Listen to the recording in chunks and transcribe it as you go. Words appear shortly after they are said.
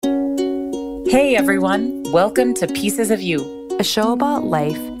Hey everyone, welcome to Pieces of You, a show about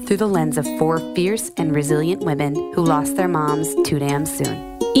life through the lens of four fierce and resilient women who lost their moms too damn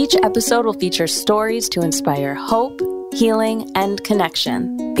soon. Each episode will feature stories to inspire hope, healing, and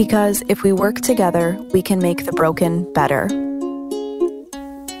connection. Because if we work together, we can make the broken better.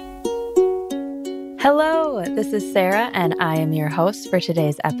 Hello, this is Sarah, and I am your host for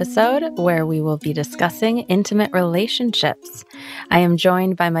today's episode, where we will be discussing intimate relationships. I am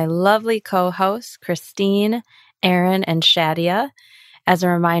joined by my lovely co-hosts, Christine, Erin, and Shadia. As a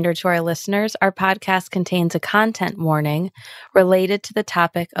reminder to our listeners, our podcast contains a content warning related to the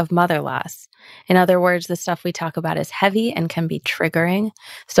topic of mother loss. In other words, the stuff we talk about is heavy and can be triggering,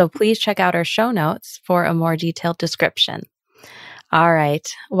 so please check out our show notes for a more detailed description. All right,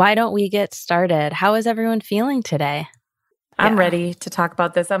 why don't we get started? How is everyone feeling today? I'm ready to talk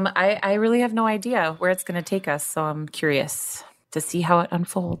about this. I really have no idea where it's going to take us, so I'm curious to see how it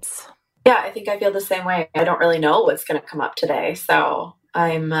unfolds. Yeah, I think I feel the same way. I don't really know what's going to come up today, so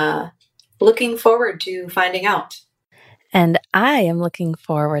I'm looking forward to finding out. And I am looking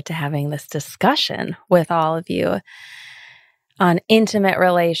forward to having this discussion with all of you on intimate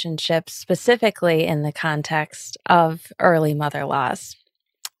relationships, specifically in the context of early mother loss.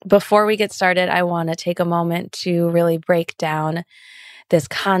 Before we get started, I want to take a moment to really break down this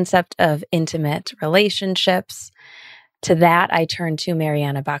concept of intimate relationships. To that, I turn to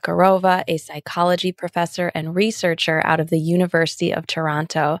Mariana Bakarova, a psychology professor and researcher out of the University of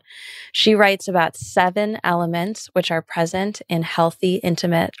Toronto. She writes about 7 elements which are present in healthy,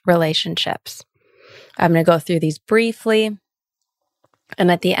 intimate relationships. I'm going to go through these briefly, and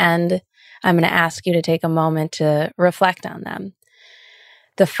at the end, I'm going to ask you to take a moment to reflect on them.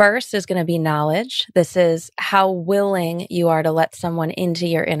 The first is going to be knowledge. This is how willing you are to let someone into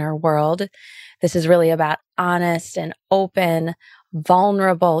your inner world. This is really about honest and open,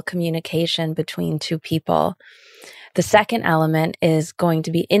 vulnerable communication between two people. The second element is going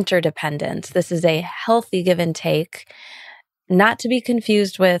to be interdependence. This is a healthy give and take, not to be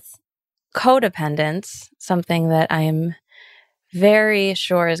confused with codependence, something that I am very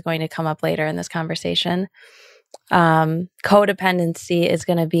sure is going to come up later in this conversation. Codependency is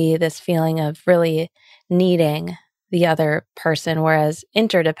going to be this feeling of really needing the other person, whereas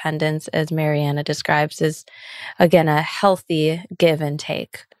interdependence, as Mariana describes, is, again, a healthy give and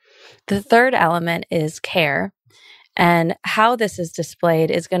take. The third element is care, and how this is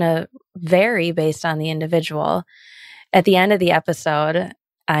displayed is going to vary based on the individual. At the end of the episode,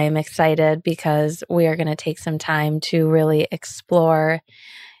 I am excited because we are going to take some time to really explore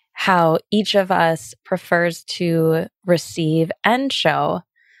how each of us prefers to receive and show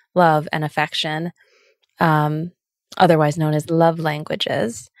love and affection, otherwise known as love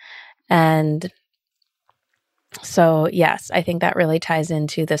languages. And so, yes, I think that really ties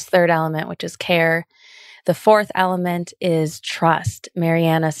into this third element, which is care. The fourth element is trust.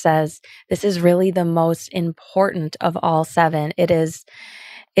 Mariana says this is really the most important of all 7. It is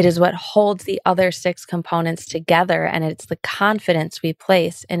what holds the other 6 components together, and it's the confidence we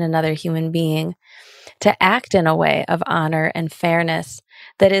place in another human being to act in a way of honor and fairness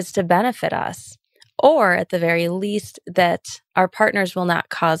that is to benefit us, or at the very least, that our partners will not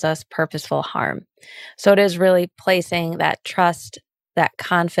cause us purposeful harm. So it is really placing that trust, that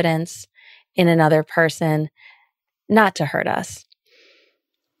confidence in another person, not to hurt us.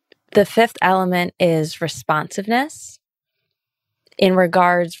 The fifth element is responsiveness, in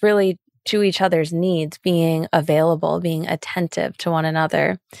regards really to each other's needs, being available, being attentive to one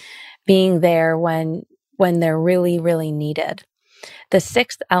another, being there when they're really, really needed. The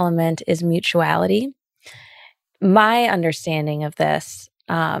sixth element is mutuality. My understanding of this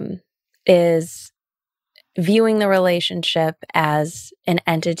is viewing the relationship as an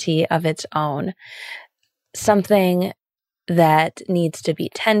entity of its own, something that needs to be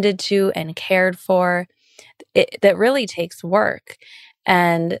tended to and cared for. That really takes work.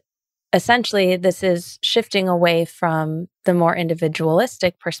 And essentially, this is shifting away from the more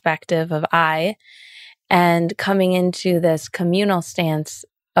individualistic perspective of I and coming into this communal stance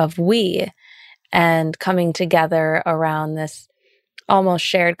of we, and coming together around this almost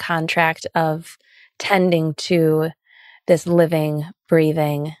shared contract of tending to this living,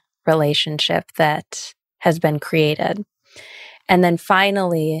 breathing relationship that has been created. And then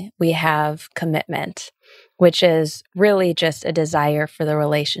finally, we have commitment, which is really just a desire for the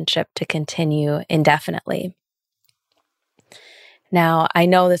relationship to continue indefinitely. Now, I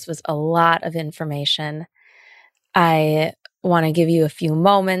know this was a lot of information. I want to give you a few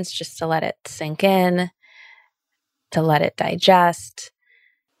moments just to let it sink in, to let it digest.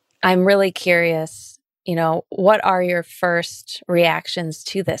 I'm really curious, what are your first reactions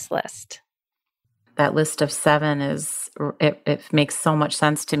to this list? that list of 7 it makes so much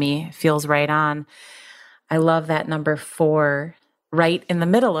sense to me. It feels right on. I love that number 4. Right in the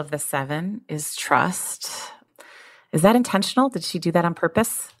middle of the 7 is trust. Is that intentional? Did she do that on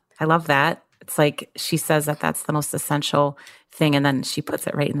purpose? I love that. It's like she says that that's the most essential thing, and then she puts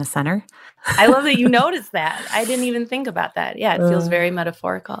it right in the center. I love that you noticed that. I didn't even think about that. Yeah, it feels very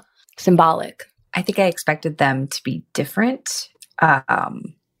metaphorical, symbolic. I think I expected them to be different.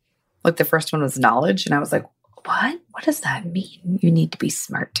 Like the first one was knowledge, and I was like, what? What does that mean? You need to be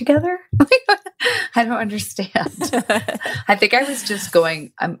smart together? I don't understand. I think I was just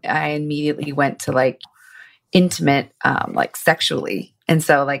going, I immediately went to like intimate, like sexually. And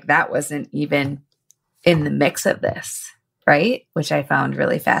so like that wasn't even in the mix of this, right? Which I found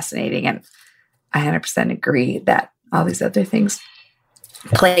really fascinating. And I 100% agree that all these other things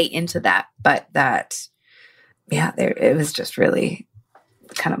play into that. But that, yeah, it was just really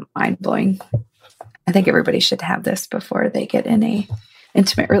kind of mind-blowing. I think everybody should have this before they get in a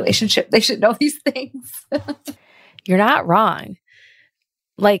intimate relationship. They should know these things. You're not wrong.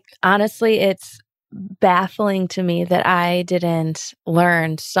 Like, honestly, it's baffling to me that I didn't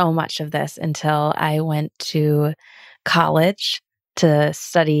learn so much of this until I went to college to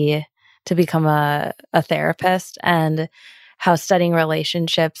study, to become a therapist, and how studying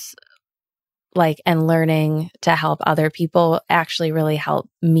relationships, like, and learning to help other people actually really helped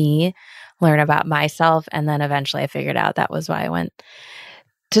me learn about myself. And then eventually I figured out that was why I went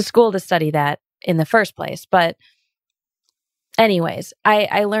to school to study that in the first place. But anyways,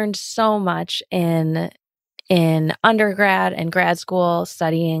 I learned so much in undergrad and grad school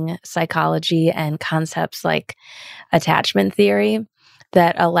studying psychology and concepts like attachment theory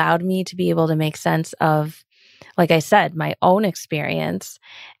that allowed me to be able to make sense of, like I said, my own experience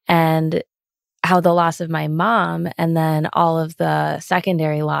and how the loss of my mom and then all of the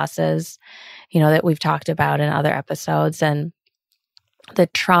secondary losses, that we've talked about in other episodes, and the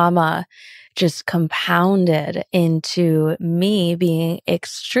trauma just compounded into me being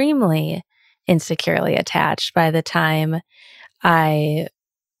extremely insecurely attached by the time I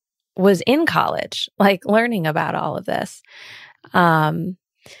was in college, like learning about all of this.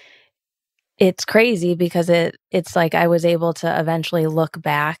 It's crazy because it's like I was able to eventually look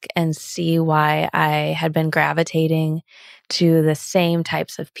back and see why I had been gravitating to the same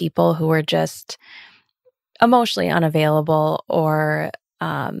types of people who were just emotionally unavailable or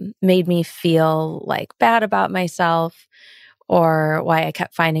made me feel like bad about myself, or why I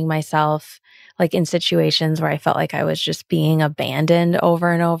kept finding myself like in situations where I felt like I was just being abandoned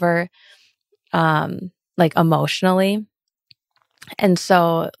over and over, like emotionally. And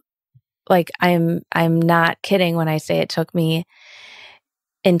so, like, I'm not kidding when I say it took me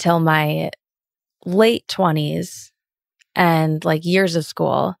until my late 20s and like years of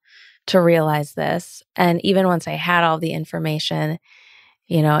school to realize this. And even once I had all the information,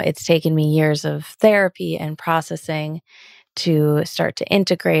 it's taken me years of therapy and processing to start to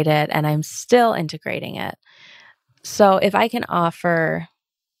integrate it, and I'm still integrating it. So if I can offer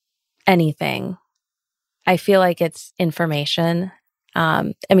anything, I feel like it's information.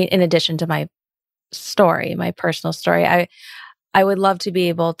 In addition to my story, my personal story, I would love to be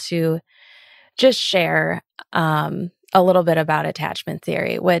able to just share a little bit about attachment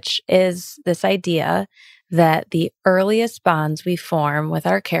theory, which is this idea that the earliest bonds we form with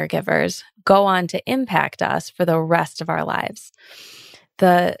our caregivers go on to impact us for the rest of our lives.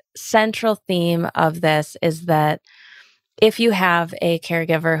 The central theme of this is that if you have a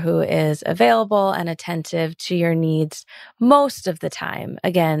caregiver who is available and attentive to your needs most of the time,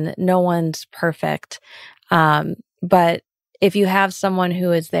 again, no one's perfect, but if you have someone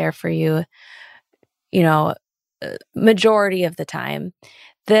who is there for you, majority of the time,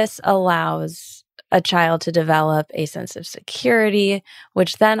 this allows a child to develop a sense of security,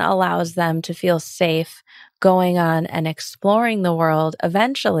 which then allows them to feel safe going on and exploring the world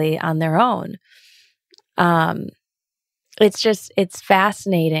eventually on their own. It's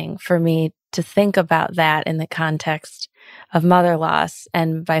fascinating for me to think about that in the context of mother loss.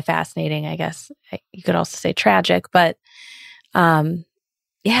 And by fascinating, I guess you could also say tragic, but I'm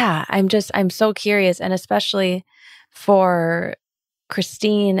so curious. And especially for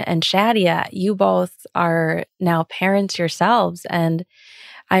Christine and Shadia, you both are now parents yourselves. And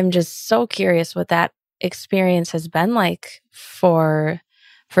I'm just so curious what that experience has been like for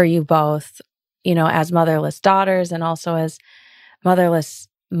you both, as motherless daughters and also as motherless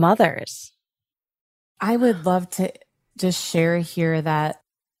mothers. I would love to just share here that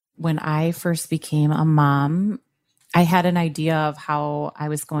when I first became a mom, I had an idea of how I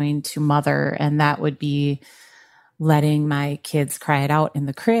was going to mother, and that would be letting my kids cry it out in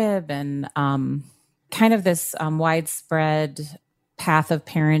the crib and kind of this widespread path of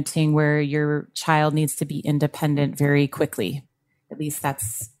parenting where your child needs to be independent very quickly. At least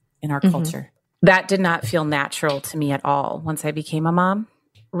that's in our culture. That did not feel natural to me at all once I became a mom.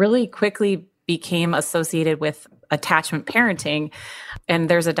 Really quickly became associated with attachment parenting. And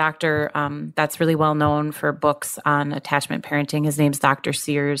there's a doctor that's really well known for books on attachment parenting. His name's Dr.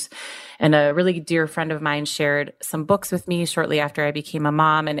 Sears. And a really dear friend of mine shared some books with me shortly after I became a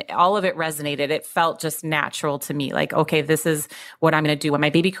mom. And all of it resonated. It felt just natural to me. Like, okay, this is what I'm going to do. When my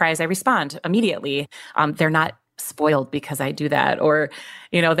baby cries, I respond immediately. They're not spoiled because I do that. Or,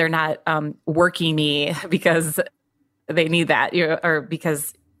 they're not working me because they need that, or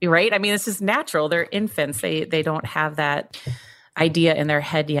because... Right? I mean, it's just natural. They're infants. They don't have that idea in their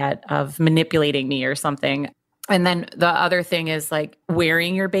head yet of manipulating me or something. And then the other thing is like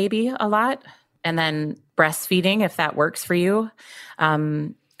wearing your baby a lot and then breastfeeding if that works for you.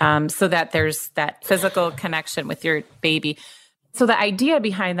 So that there's that physical connection with your baby. So the idea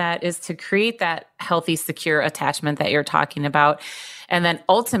behind that is to create that healthy, secure attachment that you're talking about. And then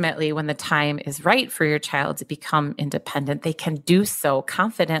ultimately, when the time is right for your child to become independent, they can do so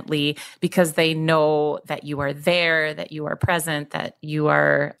confidently because they know that you are there, that you are present, that you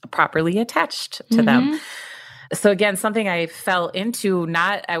are properly attached to them. So again, something I fell into,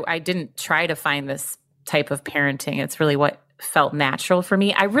 I didn't try to find this type of parenting. It's really what felt natural for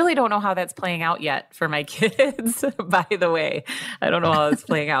me. I really don't know how that's playing out yet for my kids, by the way. I don't know how it's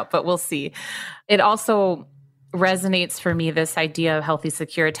playing out, but we'll see. It also resonates for me, this idea of healthy,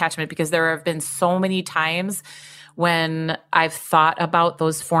 secure attachment, because there have been so many times when I've thought about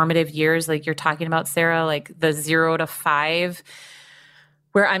those formative years, like you're talking about, Sarah, like the 0 to 5,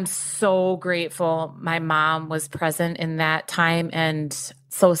 where I'm so grateful my mom was present in that time and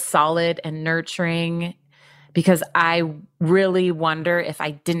so solid and nurturing, because I really wonder if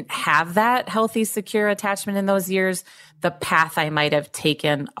I didn't have that healthy, secure attachment in those years, the path I might have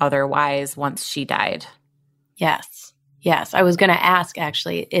taken otherwise once she died. Yes. I was going to ask,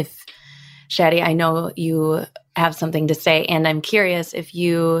 actually, if, Shadi, I know you have something to say, and I'm curious if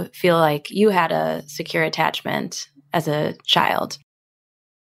you feel like you had a secure attachment as a child.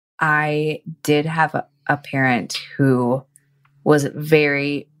 I did have a parent who was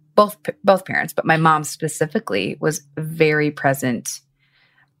both parents, but my mom specifically was very present.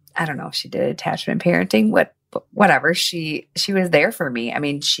 I don't know if she did attachment parenting, whatever. She was there for me. I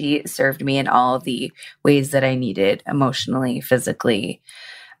mean, she served me in all of the ways that I needed, emotionally, physically,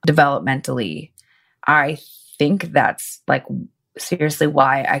 developmentally. I think that's like seriously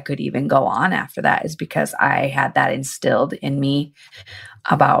why I could even go on after that, is because I had that instilled in me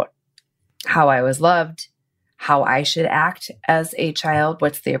about how I was loved, how I should act as a child,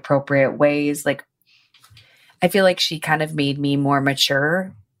 what's the appropriate ways. Like, I feel like she kind of made me more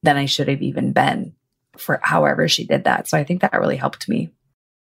mature than I should have even been for however she did that. So I think that really helped me.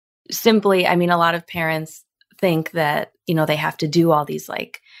 Simply, I mean, a lot of parents think that, they have to do all these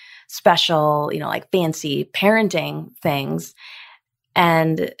like special, like fancy parenting things.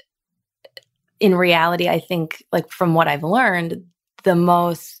 And in reality, I think, like from what I've learned, the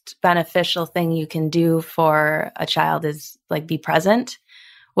most beneficial thing you can do for a child is like be present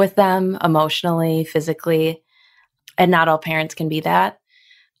with them emotionally, physically. And not all parents can be that.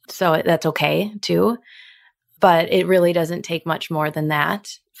 So that's okay too. But it really doesn't take much more than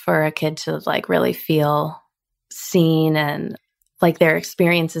that for a kid to like really feel seen and like their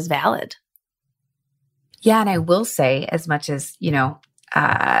experience is valid. Yeah. And I will say, as much as,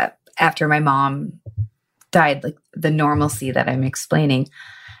 after my mom died, like the normalcy that I'm explaining,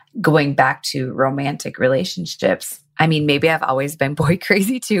 going back to romantic relationships, I mean, maybe I've always been boy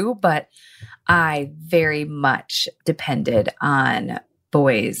crazy too, but I very much depended on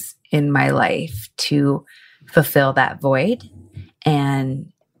boys in my life to fulfill that void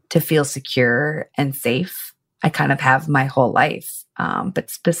and to feel secure and safe. I kind of have my whole life, but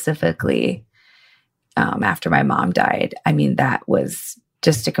specifically after my mom died, I mean, that was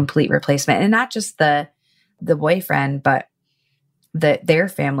just a complete replacement, and not just the boyfriend, but their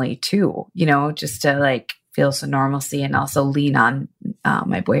family too, just to like feel some normalcy and also lean on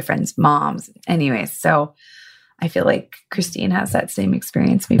my boyfriend's moms. Anyways, so I feel like Christine has that same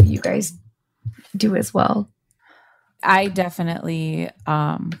experience. Maybe you guys do as well. I definitely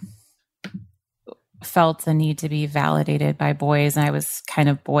felt the need to be validated by boys, and I was kind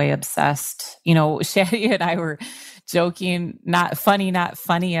of boy obsessed. Shadi and I were joking, not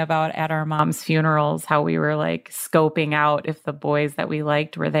funny about at our mom's funerals, how we were like scoping out if the boys that we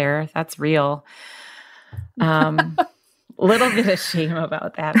liked were there. That's real. Little bit of shame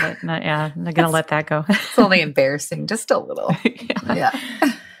about that, but I'm not going to let that go. It's only embarrassing, just a little. Yeah.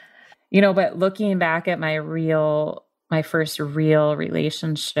 But looking back at my first real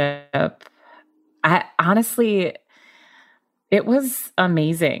relationship, I honestly, it was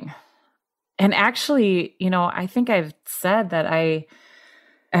amazing. And actually, I think I've said that I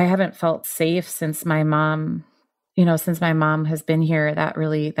haven't felt safe since my mom, since my mom has been here. That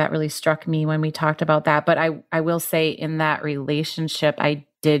really struck me when we talked about that. But I will say in that relationship, I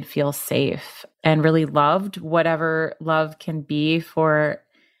did feel safe and really loved whatever love can be for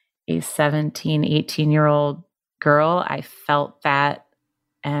a 17, 18-year-old girl. I felt that,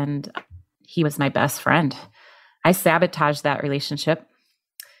 and he was my best friend. I sabotaged that relationship,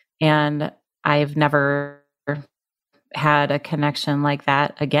 and I've never had a connection like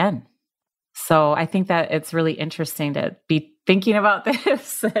that again. So I think that it's really interesting to be thinking about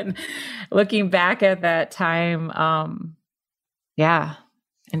this and looking back at that time. Yeah,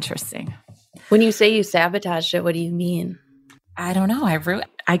 interesting. When you say you sabotaged it, what do you mean? I don't know.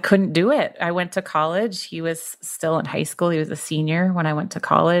 I couldn't do it. I went to college. He was still in high school. He was a senior when I went to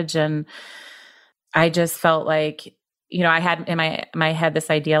college. And I just felt like, I had in my head this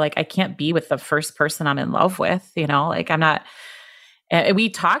idea, like, I can't be with the first person I'm in love with, like I'm not. And we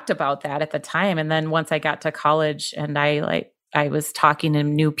talked about that at the time. And then once I got to college and I was talking to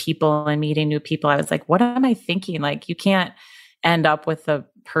new people and meeting new people, I was like, what am I thinking? Like, you can't end up with a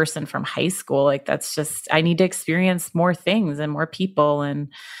person from high school. Like, that's just, I need to experience more things and more people.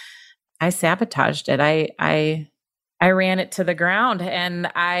 And I sabotaged it. I ran it to the ground.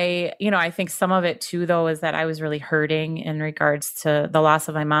 And I think some of it too, though, is that I was really hurting in regards to the loss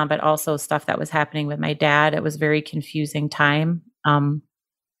of my mom, but also stuff that was happening with my dad. It was a very confusing time.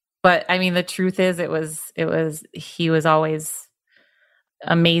 But I mean, the truth is he was always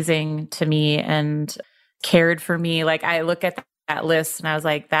amazing to me and cared for me. Like, I look at that list and I was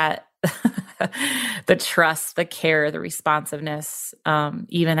like, that the trust, the care, the responsiveness,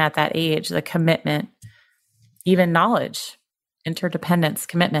 even at that age, the commitment, even knowledge, interdependence,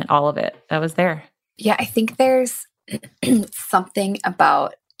 commitment, all of it that was there. Yeah, I think there's something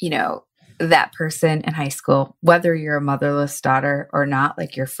about, that person in high school, whether you're a motherless daughter or not,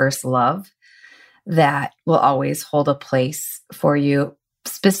 like your first love, that will always hold a place for you.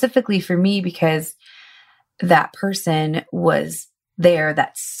 Specifically for me, because that person was there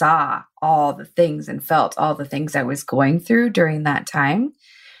that saw all the things and felt all the things I was going through during that time.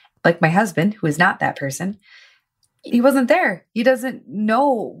 Like my husband, who is not that person, he wasn't there. He doesn't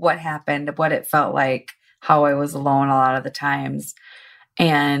know what happened, what it felt like, how I was alone a lot of the times.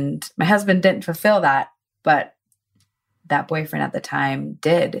 And my husband didn't fulfill that, but that boyfriend at the time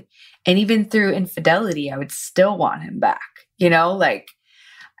did. And even through infidelity, I would still want him back. Like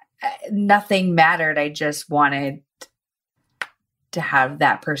nothing mattered. I just wanted to have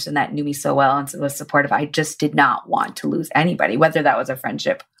that person that knew me so well and was supportive. I just did not want to lose anybody, whether that was a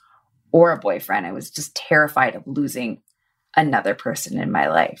friendship or a boyfriend. I was just terrified of losing another person in my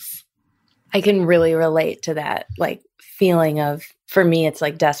life. I can really relate to that, like, feeling of, for me, it's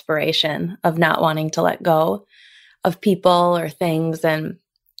like desperation of not wanting to let go of people or things. And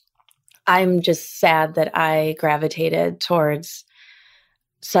I'm just sad that I gravitated towards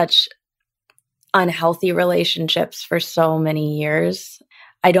such unhealthy relationships for so many years.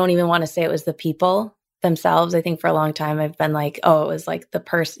 I don't even want to say it was the people themselves. I think for a long time I've been like, oh, it was like the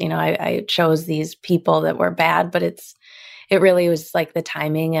person, I chose these people that were bad, but it really was like the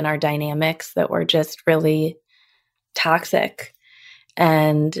timing and our dynamics that were just really toxic.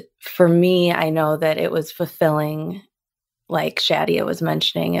 And for me, I know that it was fulfilling, like Shadia was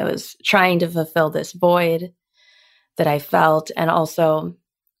mentioning, it was trying to fulfill this void that I felt. And also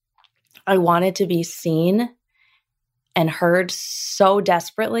I wanted to be seen and heard so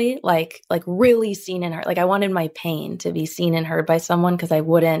desperately, like really seen and heard. Like I wanted my pain to be seen and heard by someone because I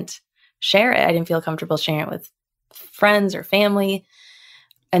wouldn't share it. I didn't feel comfortable sharing it with friends or family.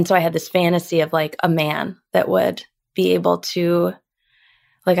 And so I had this fantasy of like a man that would be able to,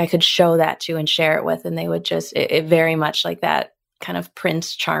 like I could show that to and share it with, and they would just, it very much like that kind of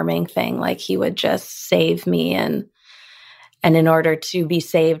Prince Charming thing. Like he would just save me. And in order to be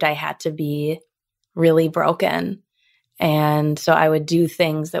saved, I had to be really broken. And so I would do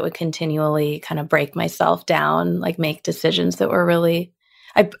things that would continually kind of break myself down, like make decisions that were really,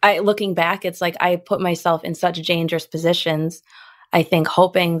 I looking back, it's like I put myself in such dangerous positions, I think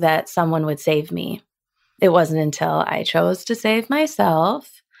hoping that someone would save me. It wasn't until I chose to save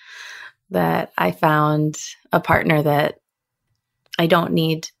myself that I found a partner that I don't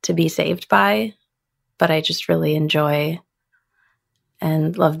need to be saved by, but I just really enjoy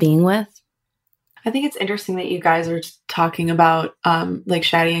and love being with. I think it's interesting that you guys are talking about, like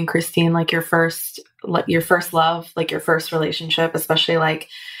Shadia and Christine, like your first love, like your first relationship, especially like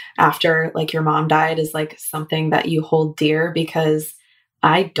after like your mom died is like something that you hold dear, because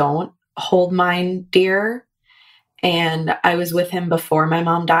I don't hold mine dear. And I was with him before my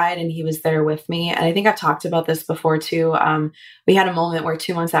mom died, and he was there with me. And I think I've talked about this before too. We had a moment where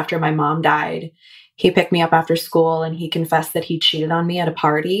 2 months after my mom died, he picked me up after school and he confessed that he cheated on me at a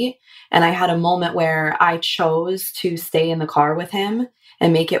party. And I had a moment where I chose to stay in the car with him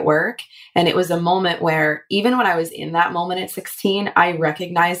and make it work. And it was a moment where even when I was in that moment at 16, I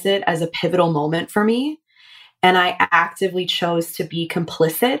recognized it as a pivotal moment for me. And I actively chose to be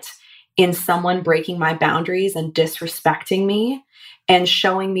complicit in someone breaking my boundaries and disrespecting me and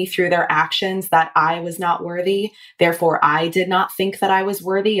showing me through their actions that I was not worthy. Therefore, I did not think that I was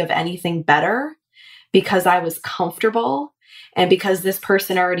worthy of anything better, because I was comfortable and because this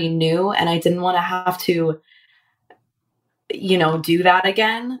person already knew, and I didn't want to have to, do that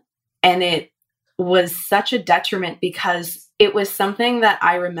again. And it was such a detriment, because it was something that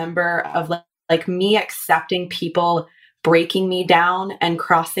I remember of like me accepting people breaking me down and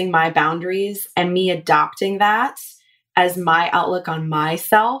crossing my boundaries, and me adopting that as my outlook on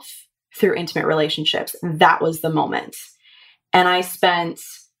myself through intimate relationships. That was the moment. And I spent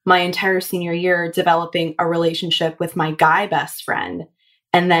my entire senior year developing a relationship with my guy best friend,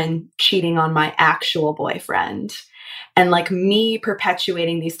 and then cheating on my actual boyfriend, and like me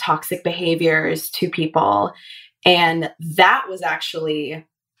perpetuating these toxic behaviors to people. And that was actually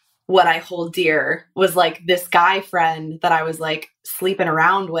what I hold dear, was like this guy friend that I was like sleeping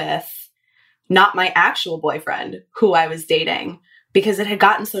around with, not my actual boyfriend who I was dating, because it had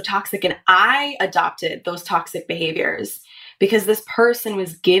gotten so toxic. And I adopted those toxic behaviors because this person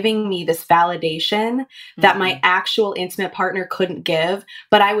was giving me this validation that my actual intimate partner couldn't give.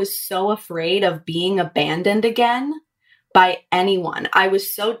 But I was so afraid of being abandoned again by anyone. I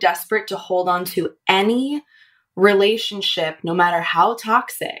was so desperate to hold on to any relationship, no matter how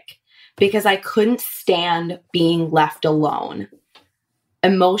toxic, because I couldn't stand being left alone.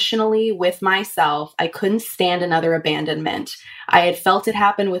 Emotionally with myself, I couldn't stand another abandonment. I had felt it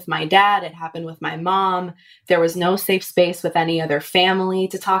happen with my dad. It happened with my mom. There was no safe space with any other family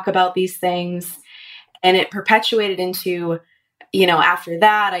to talk about these things. And it perpetuated into, after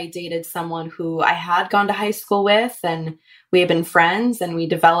that, I dated someone who I had gone to high school with, and we had been friends, and we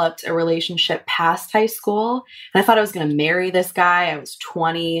developed a relationship past high school. And I thought I was going to marry this guy. I was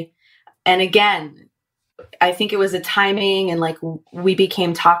 20. And again, I think it was a timing, and like we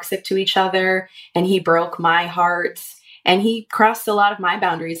became toxic to each other, and he broke my heart, and he crossed a lot of my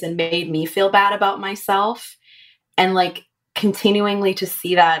boundaries and made me feel bad about myself. And like continuingly to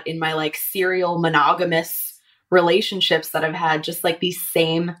see that in my like serial monogamous relationships that I've had, just like these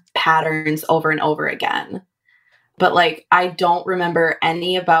same patterns over and over again. But like, I don't remember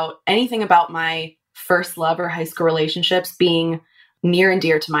anything about my first love or high school relationships being near and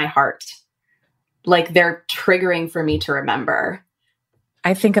dear to my heart. Like they're triggering for me to remember.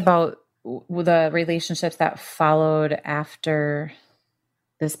 I think about the relationships that followed after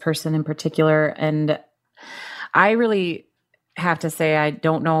this person in particular. And I really have to say, I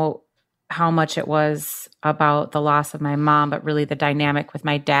don't know how much it was about the loss of my mom, but really the dynamic with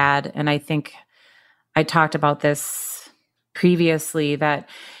my dad. And I think I talked about this previously, that,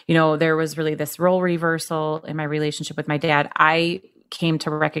 there was really this role reversal in my relationship with my dad. I came to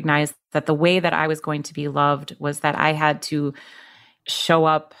recognize that the way that I was going to be loved was that I had to show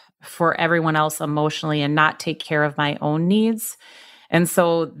up for everyone else emotionally and not take care of my own needs. And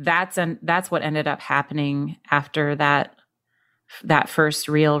so that's what ended up happening after that first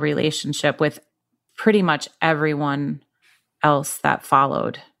real relationship with pretty much everyone else that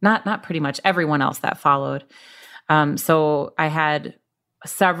followed. Not pretty much everyone else that followed. So I had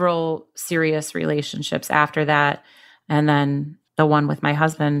several serious relationships after that, and then the one with my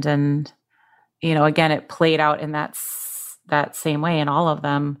husband. And, again, it played out in that same way in all of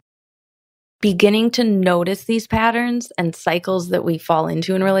them. Beginning to notice these patterns and cycles that we fall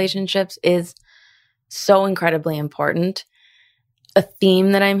into in relationships is so incredibly important. A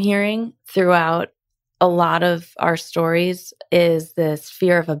theme that I'm hearing throughout a lot of our stories is this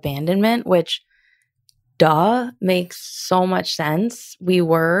fear of abandonment, which makes so much sense. We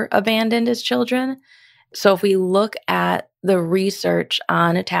were abandoned as children. So if we look at the research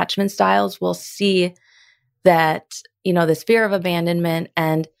on attachment styles, we'll see that, this fear of abandonment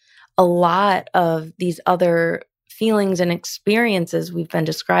and a lot of these other feelings and experiences we've been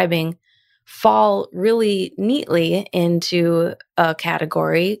describing fall really neatly into a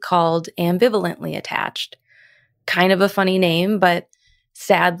category called ambivalently attached. Kind of a funny name, but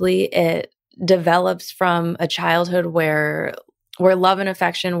sadly it develops from a childhood where love and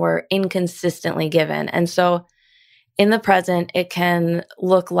affection were inconsistently given. And so In the present, it can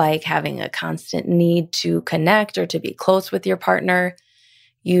look like having a constant need to connect or to be close with your partner.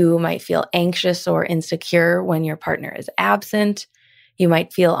 You might feel anxious or insecure when your partner is absent. You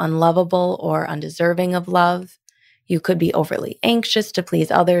might feel unlovable or undeserving of love. You could be overly anxious to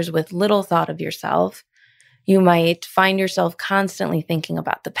please others with little thought of yourself. You might find yourself constantly thinking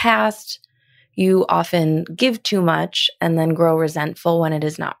about the past. You often give too much and then grow resentful when it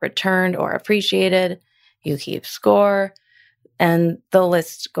is not returned or appreciated. You keep score, and the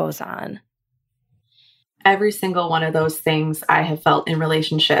list goes on. Every single one of those things I have felt in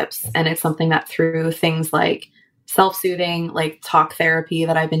relationships. And it's something that through things like self-soothing, like talk therapy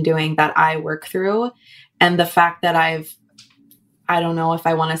that I've been doing, that I work through. And the fact that I don't know if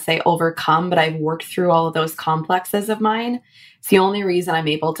I want to say overcome, but I've worked through all of those complexes of mine. It's the only reason I'm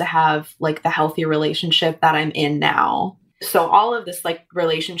able to have like the healthy relationship that I'm in now. So all of this like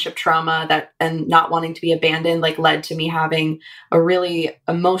relationship trauma and not wanting to be abandoned, like led to me having a really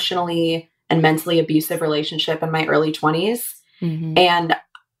emotionally and mentally abusive relationship in my early 20s. Mm-hmm. And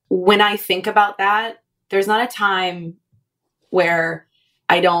when I think about that, there's not a time where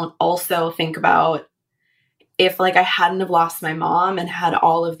I don't also think about if like I hadn't have lost my mom and had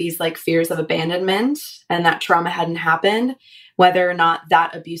all of these like fears of abandonment and that trauma hadn't happened, whether or not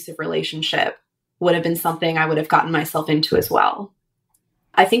that abusive relationship would have been something I would have gotten myself into as well.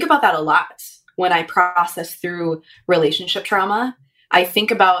 I think about that a lot when I process through relationship trauma. I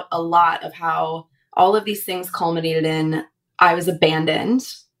think about a lot of how all of these things culminated in I was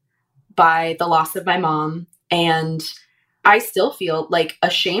abandoned by the loss of my mom, and I still feel like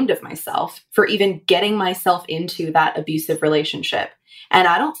ashamed of myself for even getting myself into that abusive relationship. And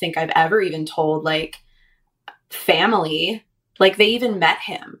I don't think I've ever even told like family, like they even met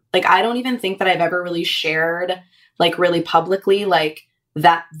him. Like, I don't even think that I've ever really shared like really publicly, like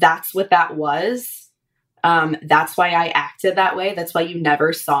that's what that was. That's why I acted that way. That's why you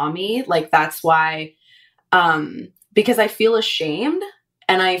never saw me. Like, that's why, because I feel ashamed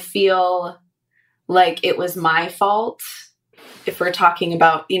and I feel like it was my fault. If we're talking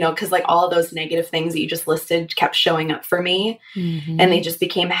about, because like all of those negative things that you just listed kept showing up for me, mm-hmm. and they just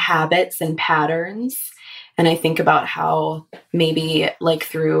became habits and patterns. And I think about how maybe like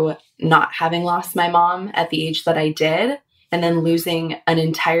through not having lost my mom at the age that I did, and then losing an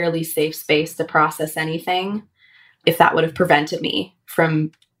entirely safe space to process anything, if that would have prevented me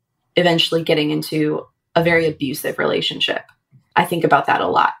from eventually getting into a very abusive relationship. I think about that a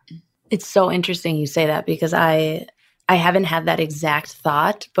lot. It's so interesting you say that, because I haven't had that exact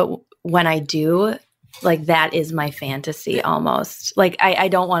thought, but when I do, like that is my fantasy almost. Like I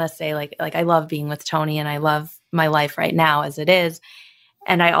don't want to say like I love being with Tony and I love my life right now as it is.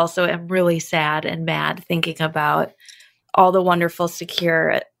 And I also am really sad and mad thinking about all the wonderful,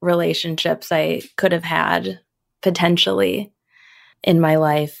 secure relationships I could have had potentially in my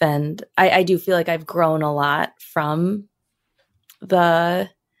life. And I do feel like I've grown a lot from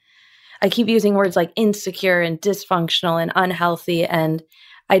I keep using words like insecure and dysfunctional and unhealthy. And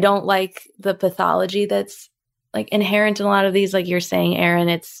I don't like the pathology that's like inherent in a lot of these, like you're saying, Erin.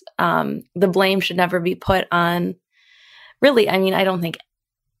 It's the blame should never be put on. Really, I mean,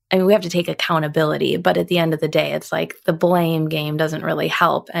 we have to take accountability, but at the end of the day, it's like the blame game doesn't really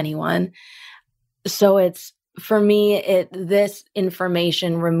help anyone. So it's, for me, this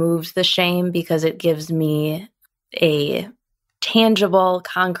information removes the shame because it gives me a tangible,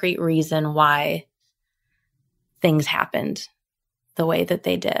 concrete reason why things happened the way that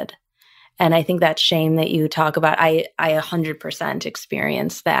they did. And I think that shame that you talk about, I 100%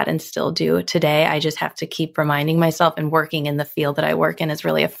 experienced that and still do today. I just have to keep reminding myself, and working in the field that I work in is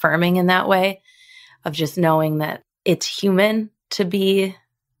really affirming in that way, of just knowing that it's human to be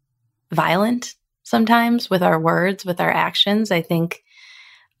violent sometimes with our words, with our actions. I think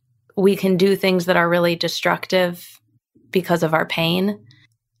we can do things that are really destructive because of our pain,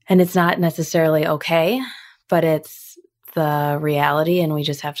 and it's not necessarily okay, but it's the reality. And we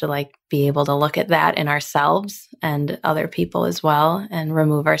just have to like be able to look at that in ourselves and other people as well, and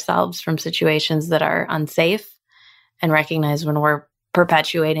remove ourselves from situations that are unsafe and recognize when we're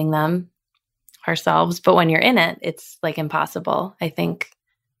perpetuating them ourselves. But when you're in it, it's like impossible. I think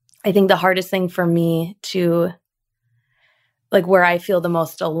the hardest thing for me to, like, where I feel the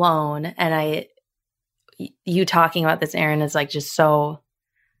most alone, and you talking about this, Erin, is like just so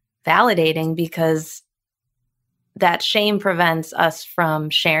validating, because that shame prevents us from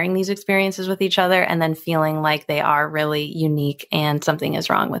sharing these experiences with each other and then feeling like they are really unique and something is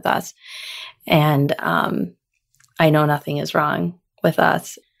wrong with us. And I know nothing is wrong with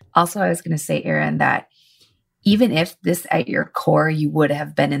us. Also, I was going to say, Erin, that even if this at your core, you would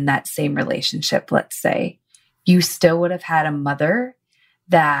have been in that same relationship, let's say, you still would have had a mother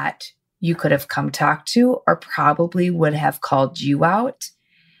that you could have come talk to, or probably would have called you out.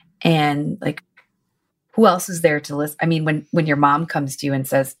 And like, who else is there to listen? I mean, when your mom comes to you and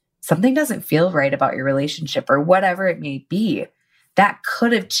says, something doesn't feel right about your relationship or whatever it may be, that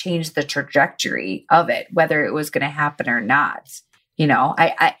could have changed the trajectory of it, whether it was going to happen or not. You know,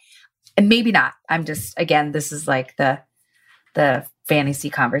 and maybe not. I'm just, again, this is like the fantasy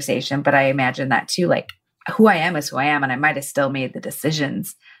conversation, but I imagine that too. Like, who I am is who I am. And I might have still made the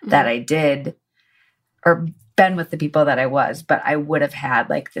decisions that I did or been with the people that I was, but I would have had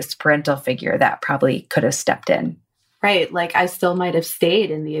like this parental figure that probably could have stepped in. Right. Like I still might have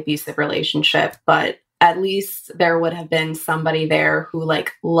stayed in the abusive relationship, but at least there would have been somebody there who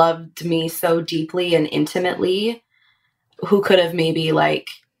like loved me so deeply and intimately, who could have maybe like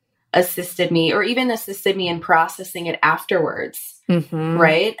assisted me or even assisted me in processing it afterwards.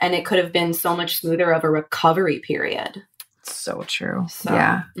 Right. And it could have been so much smoother of a recovery period. So true. So,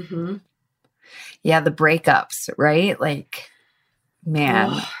 yeah. Yeah. The breakups, right? Like,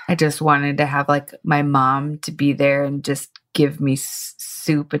 man, I just wanted to have like my mom to be there and just give me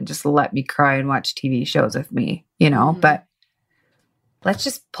soup and just let me cry and watch TV shows with me, you know, but let's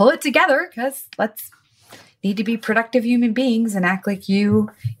just pull it together because let's need to be productive human beings and act like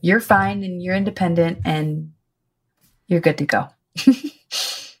you're fine and you're independent and you're good to go.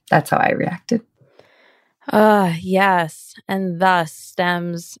 That's how I reacted. Yes. And thus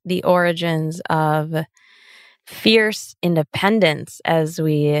stems the origins of fierce independence, as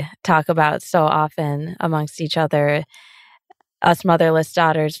we talk about so often amongst each other, us motherless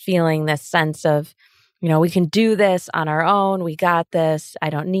daughters feeling this sense of, you know, we can do this on our own. We got this. I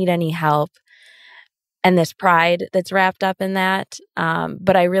don't need any help. And this pride that's wrapped up in that.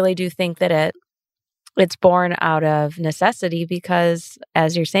 But I really do think that it's born out of necessity because,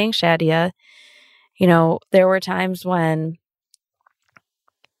 as you're saying, Shadia, you know, there were times when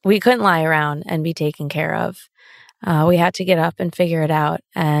we couldn't lie around and be taken care of. We had to get up and figure it out.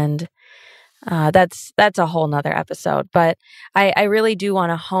 And that's a whole nother episode. But I really do want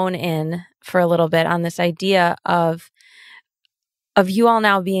to hone in for a little bit on this idea of you all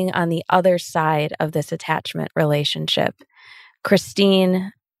now being on the other side of this attachment relationship.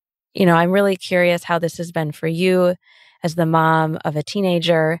 Christine, you know, I'm really curious how this has been for you as the mom of a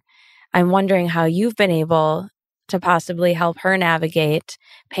teenager. I'm wondering how you've been able to possibly help her navigate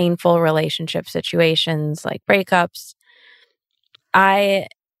painful relationship situations like breakups. I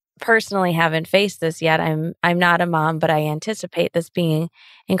personally haven't faced this yet. I'm not a mom, but I anticipate this being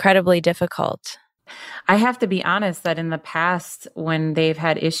incredibly difficult. I have to be honest that in the past, when they've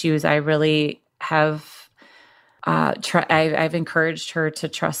had issues, I really have I've encouraged her to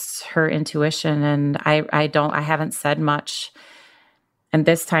trust her intuition, and I haven't said much. And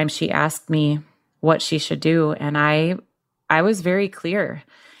this time she asked me what she should do, and I was very clear.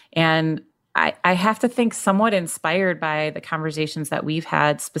 And I have to think somewhat inspired by the conversations that we've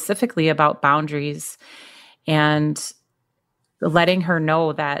had specifically about boundaries and letting her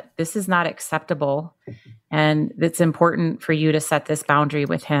know that this is not acceptable and it's important for you to set this boundary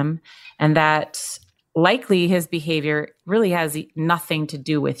with him, and that likely his behavior really has nothing to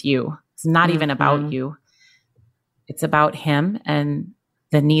do with you. It's not even about you. It's about him and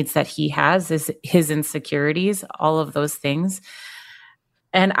the needs that he has, his insecurities, all of those things.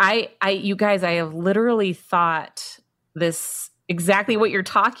 And you guys, I have literally thought this exactly what you're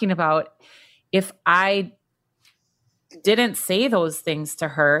talking about. If I didn't say those things to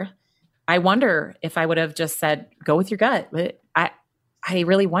her, I wonder if I would have just said, go with your gut. But I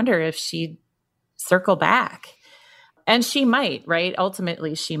really wonder if she'd circle back. And she might, right?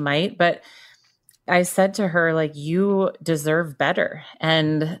 Ultimately, she might. But I said to her, like, you deserve better.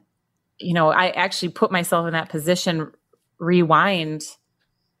 And, you know, I actually put myself in that position, rewind.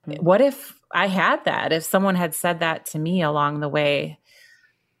 What if I had that? If someone had said that to me along the way?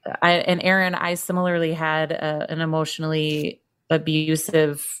 And Erin, I similarly had an emotionally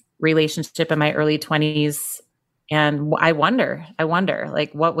abusive relationship in my early 20s. And I wonder,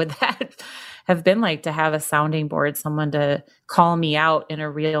 like, what would that have been like to have a sounding board, someone to call me out in a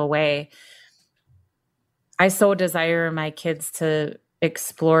real way? I so desire my kids to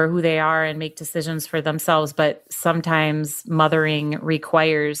explore who they are and make decisions for themselves. But sometimes mothering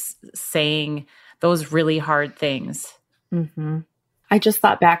requires saying those really hard things. I just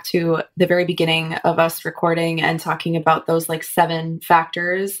thought back to the very beginning of us recording and talking about those like 7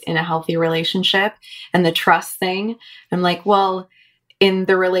 factors in a healthy relationship and the trust thing. I'm like, well, in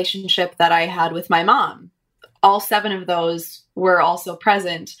the relationship that I had with my mom, all 7 of those were also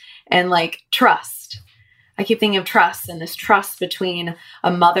present, and like trust. I keep thinking of trust and this trust between a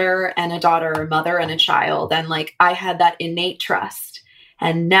mother and a daughter, a mother and a child. And like, I had that innate trust,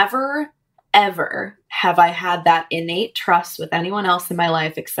 and never, ever have I had that innate trust with anyone else in my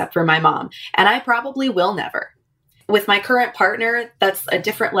life except for my mom. And I probably will never. With my current partner, that's a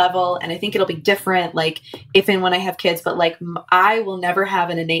different level. And I think it'll be different, like if and when I have kids, but like I will never have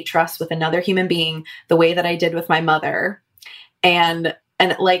an innate trust with another human being the way that I did with my mother. And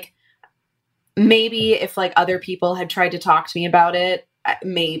like, maybe if like other people had tried to talk to me about it,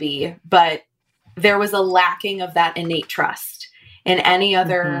 maybe, but there was a lacking of that innate trust in any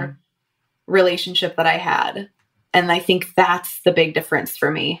other relationship that I had. And I think that's the big difference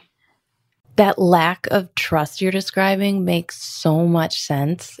for me. That lack of trust you're describing makes so much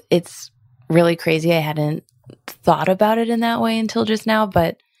sense. It's really crazy. I hadn't thought about it in that way until just now,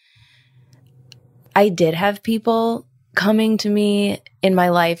 but I did have people coming to me in my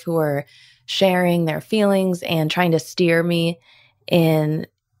life who were sharing their feelings and trying to steer me in,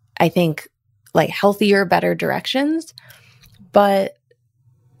 I think, like healthier, better directions. But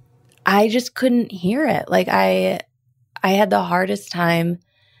I just couldn't hear it. Like I had the hardest time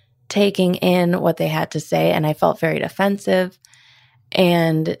taking in what they had to say, and I felt very defensive.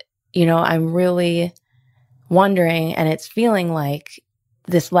 And, you know, I'm really wondering, and it's feeling like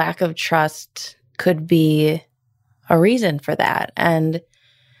this lack of trust could be a reason for that. And,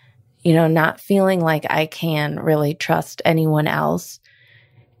 you know, not feeling like I can really trust anyone else,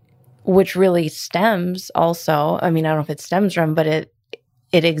 which really stems also, I mean, I don't know if it stems from, but it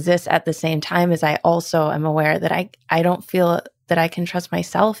exists at the same time as I also am aware that I don't feel that I can trust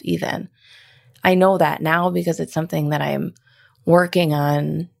myself even. I know that now because it's something that I'm working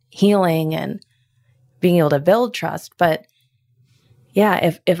on healing and being able to build trust. But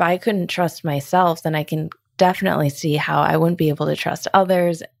yeah, if I couldn't trust myself, then I can definitely see how I wouldn't be able to trust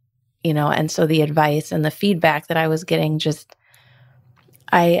others, you know. And so the advice and the feedback that I was getting, just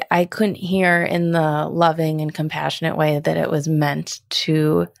I couldn't hear in the loving and compassionate way that it was meant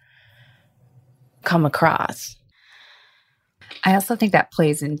to come across. I also think that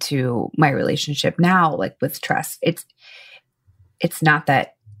plays into my relationship now, like with trust. It's not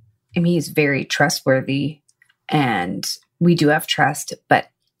that, I mean, he's very trustworthy and we do have trust, but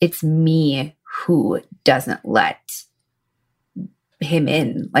it's me who doesn't let him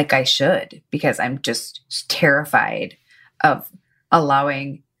in like I should, because I'm just terrified of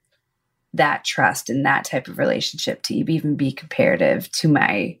allowing that trust and that type of relationship to even be comparative to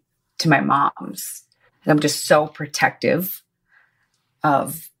my mom's. I'm just so protective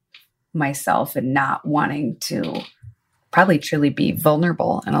of myself and not wanting to probably truly be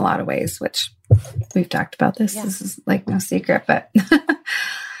vulnerable in a lot of ways, which we've talked about this. Yeah. This is like no secret, but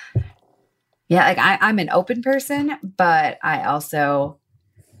yeah, like I'm an open person, but I also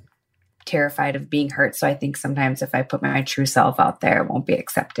terrified of being hurt. So I think sometimes if I put my true self out there, it won't be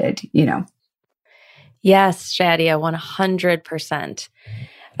accepted, you know? Yes, Shadia, 100%.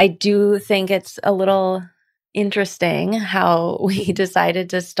 I do think it's a little interesting how we decided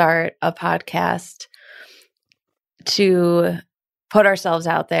to start a podcast to put ourselves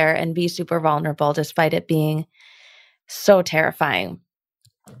out there and be super vulnerable despite it being so terrifying.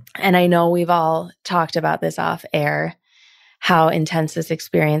 And I know we've all talked about this off air, how intense this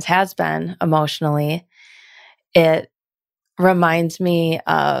experience has been emotionally. It reminds me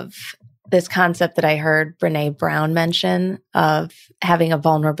of this concept that I heard Brené Brown mention of having a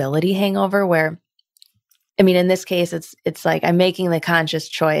vulnerability hangover, where, I mean, in this case, it's like I'm making the conscious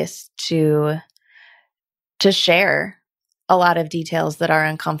choice to share a lot of details that are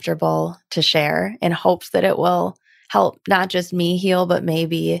uncomfortable to share in hopes that it will help not just me heal, but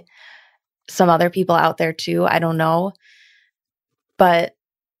maybe some other people out there too. I don't know. But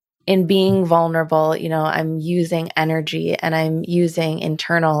in being vulnerable, you know, I'm using energy and I'm using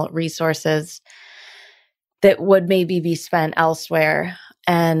internal resources that would maybe be spent elsewhere.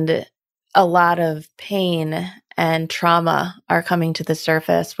 And a lot of pain and trauma are coming to the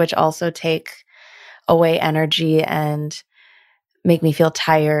surface, which also take away energy and make me feel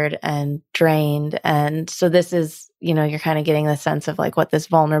tired and drained. And so this is, you know, you're kind of getting the sense of like what this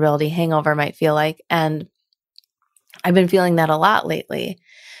vulnerability hangover might feel like. And I've been feeling that a lot lately.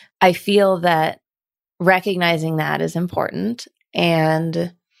 I feel that recognizing that is important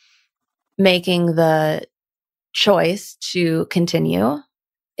and making the choice to continue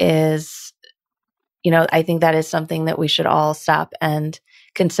is, you know, I think that is something that we should all stop and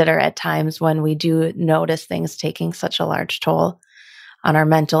consider at times when we do notice things taking such a large toll on our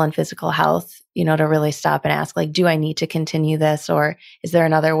mental and physical health, you know, to really stop and ask, like, do I need to continue this, or is there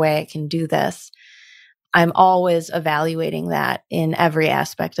another way I can do this? I'm always evaluating that in every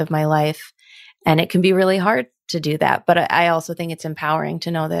aspect of my life. And it can be really hard to do that. But I also think it's empowering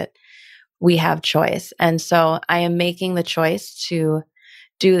to know that we have choice. And so I am making the choice to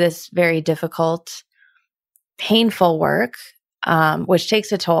do this very difficult, painful work, which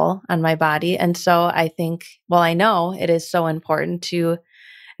takes a toll on my body. And so I think, well, I know it is so important to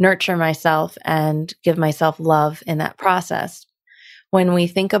nurture myself and give myself love in that process. When we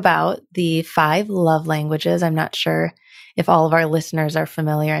think about the 5 love languages, I'm not sure if all of our listeners are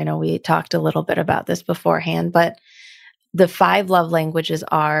familiar. I know we talked a little bit about this beforehand, but the 5 love languages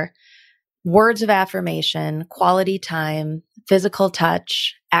are words of affirmation, quality time, physical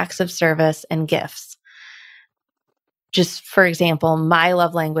touch, acts of service, and gifts. Just for example, my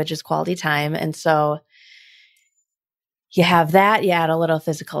love language is quality time. And so you have that, you add a little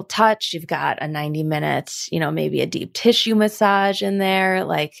physical touch, you've got a 90 minutes, maybe a deep tissue massage in there.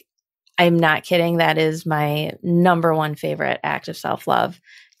 Like, I'm not kidding. That is my number one favorite act of self-love,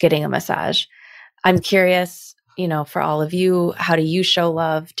 getting a massage. I'm curious, for all of you, how do you show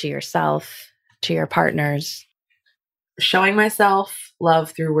love to yourself, to your partners? Showing myself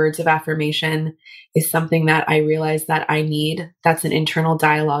love through words of affirmation is something that I realize that I need. That's an internal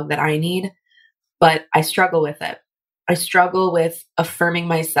dialogue that I need, but I struggle with it. I struggle with affirming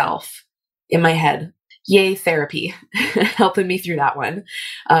myself in my head. Yay, therapy, helping me through that one.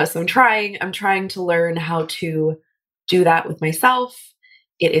 So I'm trying to learn how to do that with myself.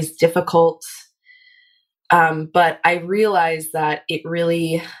 It is difficult, but I realize that it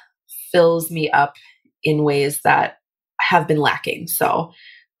really fills me up in ways that have been lacking. So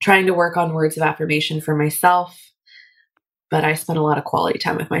trying to work on words of affirmation for myself, but I spend a lot of quality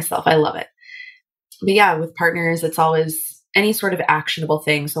time with myself. I love it. But yeah, with partners, it's always any sort of actionable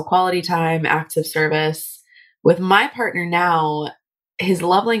thing. So quality time, acts of service. With my partner now, his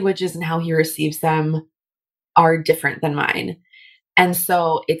love languages and how he receives them are different than mine. And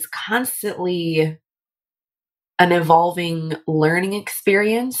so it's constantly an evolving learning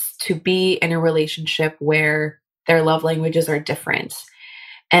experience to be in a relationship where their love languages are different.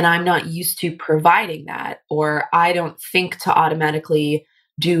 And I'm not used to providing that, or I don't think to automatically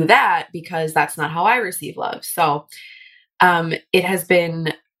do that because that's not how I receive love. So it has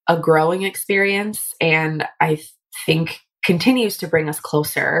been a growing experience, and I think continues to bring us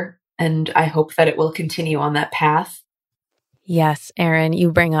closer. And I hope that it will continue on that path. Yes, Erin,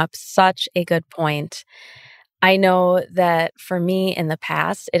 you bring up such a good point. I know that for me in the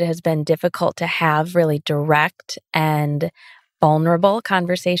past, it has been difficult to have really direct and vulnerable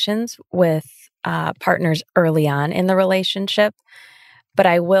conversations with partners early on in the relationship. But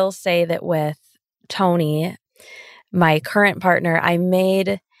I will say that with Tony, my current partner, I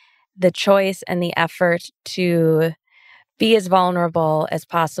made the choice and the effort to be as vulnerable as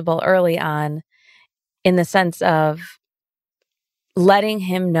possible early on, in the sense of letting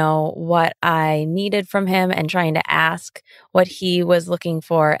him know what I needed from him and trying to ask what he was looking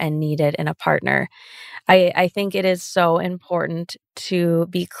for and needed in a partner. I think it is so important to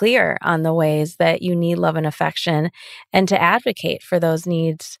be clear on the ways that you need love and affection and to advocate for those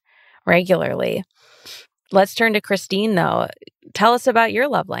needs regularly. Let's turn to Christine, though. Tell us about your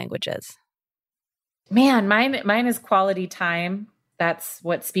love languages. Man, mine is quality time. That's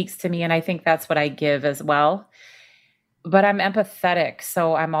what speaks to me, and I think that's what I give as well. But I'm empathetic,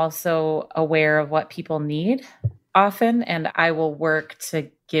 so I'm also aware of what people need often, and I will work to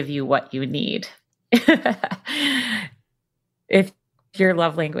give you what you need. If your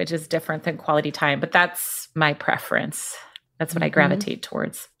love language is different than quality time, but that's my preference. That's what I gravitate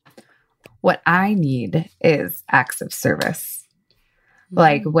towards. What I need is acts of service.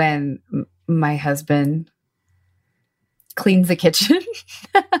 Like when my husband cleans the kitchen,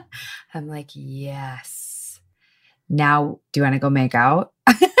 I'm like, yes. Now, do you want to go make out?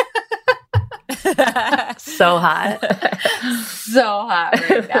 So hot. So hot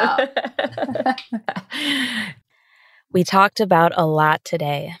right now. We talked about a lot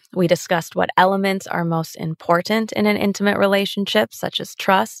today. We discussed what elements are most important in an intimate relationship, such as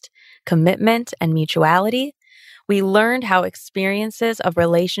trust, commitment, and mutuality. We learned how experiences of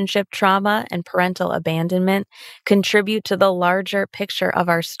relationship trauma and parental abandonment contribute to the larger picture of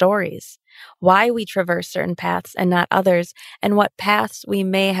our stories, why we traverse certain paths and not others, and what paths we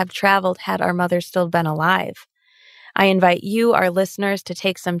may have traveled had our mother still been alive. I invite you, our listeners, to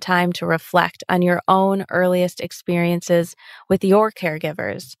take some time to reflect on your own earliest experiences with your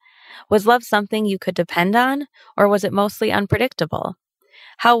caregivers. Was love something you could depend on, or was it mostly unpredictable?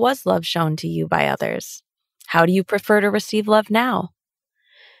 How was love shown to you by others? How do you prefer to receive love now?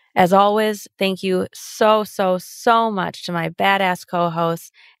 As always, thank you so much to my badass co-hosts,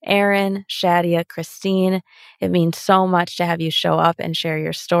 Erin, Shadia, Christine. It means so much to have you show up and share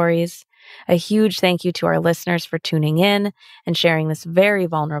your stories. A huge thank you to our listeners for tuning in and sharing this very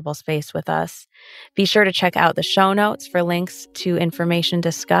vulnerable space with us. Be sure to check out the show notes for links to information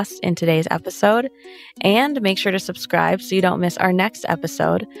discussed in today's episode, and make sure to subscribe so you don't miss our next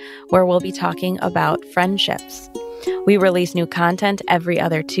episode, where we'll be talking about friendships. We release new content every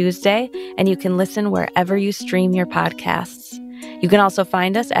other Tuesday, and you can listen wherever you stream your podcasts. You can also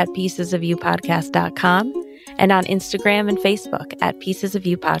find us at piecesofyoupodcast.com and on Instagram and Facebook at Pieces of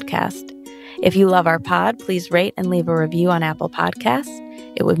You Podcast. If you love our pod, please rate and leave a review on Apple Podcasts.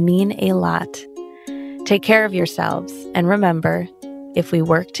 It would mean a lot. Take care of yourselves, and remember, if we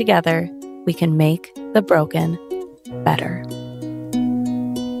work together, we can make the broken better.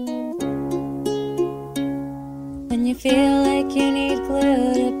 When you feel like you need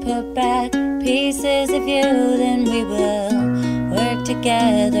glue to put back pieces of you, then we will work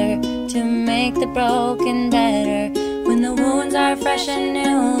together to make the broken better. When the wounds are fresh and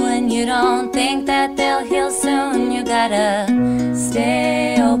new and you don't think that they'll heal soon, you gotta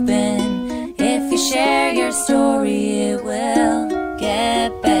stay open. If you share your story, it will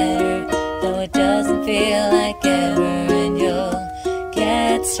get better, though it doesn't feel like ever, and you'll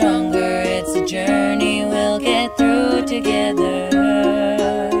get stronger. It's a journey we'll get through together.